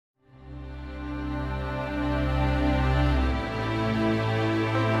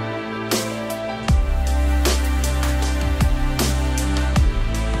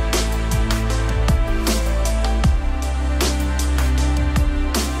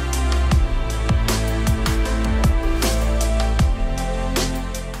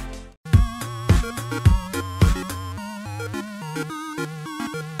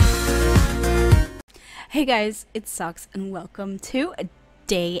Hey guys, it's Socks and welcome to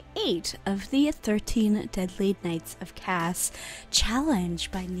day 8 of the 13 Deadly Nights of CAS challenge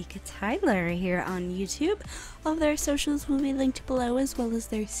by Nika Tyler here on YouTube. All of their socials will be linked below as well as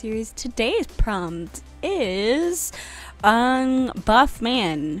their series. Today's prompt is buff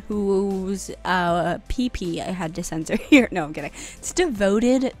man whose PP I had to censor here. No, I'm kidding. It's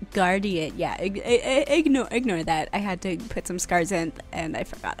devoted guardian. Yeah, ignore that. I had to put some scars in and I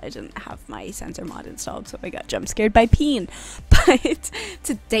forgot I didn't have my censor mod installed, so I got jump scared by Peen. But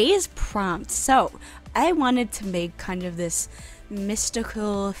today's prompt, so I wanted to make kind of this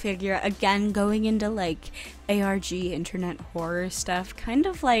mystical figure, again going into like ARG internet horror stuff, kind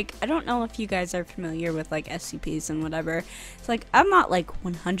of like, I don't know if you guys are familiar with like SCPs and whatever. It's like, I'm not like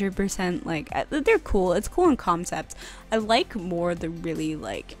 100% like, they're cool, it's cool in concept. I like more the really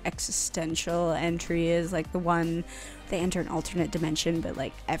like existential entries, like the one they enter an alternate dimension but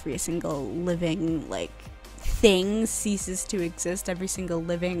like every single living like thing ceases to exist, every single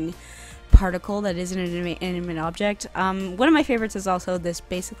living particle that isn't an inanimate object. One of my favorites is also this,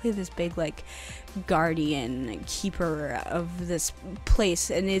 basically this big like guardian keeper of this place,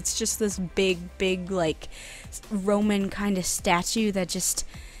 and it's just this big like Roman kind of statue that just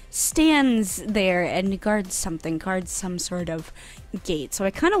stands there and guards some sort of gate. So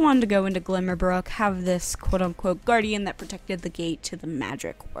I kind of wanted to go into Glimmerbrook, have this quote-unquote guardian that protected the gate to the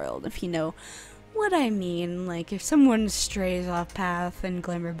magic world, if you know what I mean. Like if someone strays off path in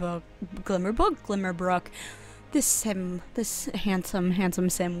Glimmerbrook, this handsome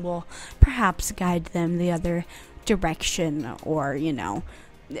sim will perhaps guide them the other direction, or, you know,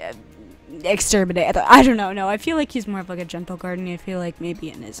 exterminate. I don't know. No, I feel like he's more of like a gentle guardian. I feel like maybe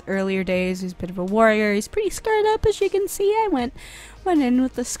in his earlier days he's a bit of a warrior. He's pretty scarred up, as you can see. I went in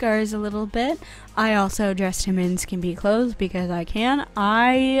with the scars a little bit. I also dressed him in skimpy clothes because I can.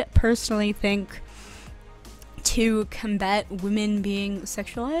 I personally think to combat women being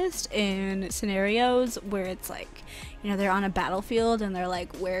sexualized in scenarios where it's like, you know, they're on a battlefield and they're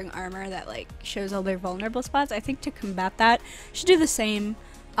like wearing armor that like shows all their vulnerable spots, I think to combat that, you should do the same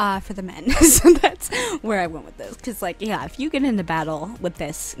for the men. So that's where I went with this, because like, yeah, if you get into battle with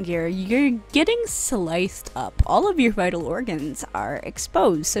this gear, you're getting sliced up. All of your vital organs are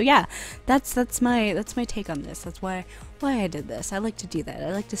exposed. So yeah, that's my take on this. That's why I did this. I like to do that.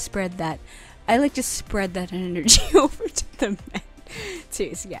 I like to spread that energy over to the men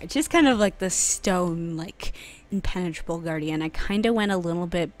too. So yeah, just kind of like the stone, like impenetrable guardian. I kind of went a little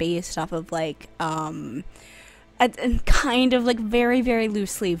bit based off of like and kind of like very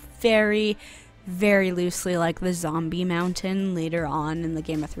loosely like the zombie mountain later on in the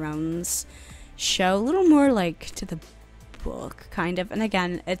Game of Thrones show, a little more like to the book kind of, and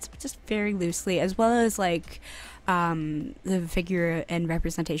again it's just very loosely, as well as like the figure and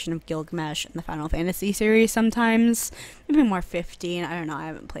representation of Gilgamesh in the Final Fantasy series sometimes, maybe more 15, I don't know, I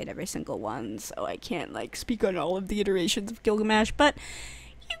haven't played every single one, so I can't like speak on all of the iterations of Gilgamesh, but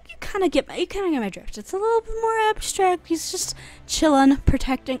you kind of get my drift. It's a little bit more abstract. He's just chilling,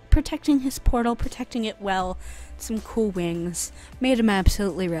 protecting his portal, protecting it well. Some cool wings, made him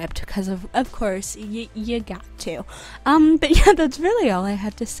absolutely ripped because of course you got to. But yeah, that's really all I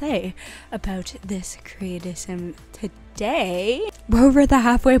had to say about this creatism today. We're over the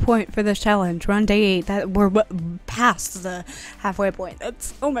halfway point for this challenge. We're on day 8. That we're past the halfway point.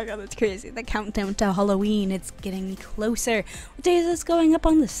 That's, oh my god, that's crazy. The countdown to Halloween, it's getting closer. What day is this going up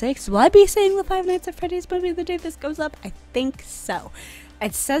on? The 6th? Will I be seeing the Five Nights at Freddy's movie the day this goes up? I think so.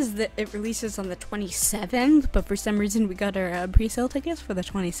 It says that it releases on the 27th, but for some reason we got our pre-sale tickets for the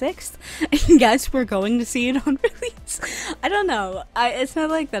 26th. And guess we're going to see it on release. I don't know. It's not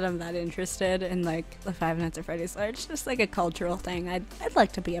like that I'm that interested in like the Five Nights at Freddy's. It's just like a cultural thing I'd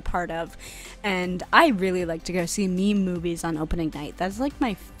like to be a part of. And I really like to go see meme movies on opening night. That's like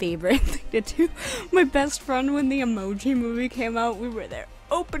my favorite thing to do. My best friend, when the Emoji Movie came out, we were there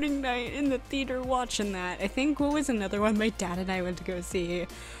opening night in the theater watching that. I think, what was another one my dad and I went to go see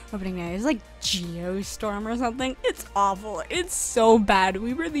opening night? It was like Geostorm or something. It's awful. It's so bad.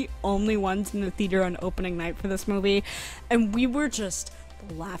 We were the only ones in the theater on opening night for this movie, and we were just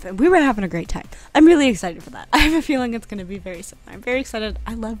laughing. We were having a great time. I'm really excited for that. I have a feeling it's going to be very similar. I'm very excited.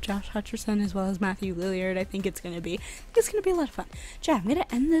 I love Josh Hutcherson as well as Matthew Lillard. I think it's going to be a lot of fun. Yeah, I'm going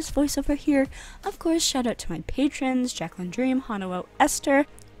to end this voiceover here. Of course, shout out to my patrons, Jacqueline Dream, Hanoa, Esther,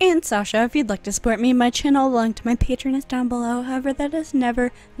 and Sasha. If you'd like to support me, my channel, the link to my Patreon is down below. However, that is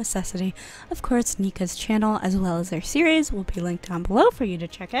never necessity. Of course, Nika's channel as well as their series will be linked down below for you to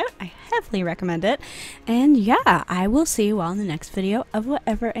check out. I heavily recommend it. And yeah, I will see you all in the next video of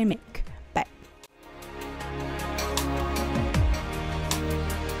whatever I make.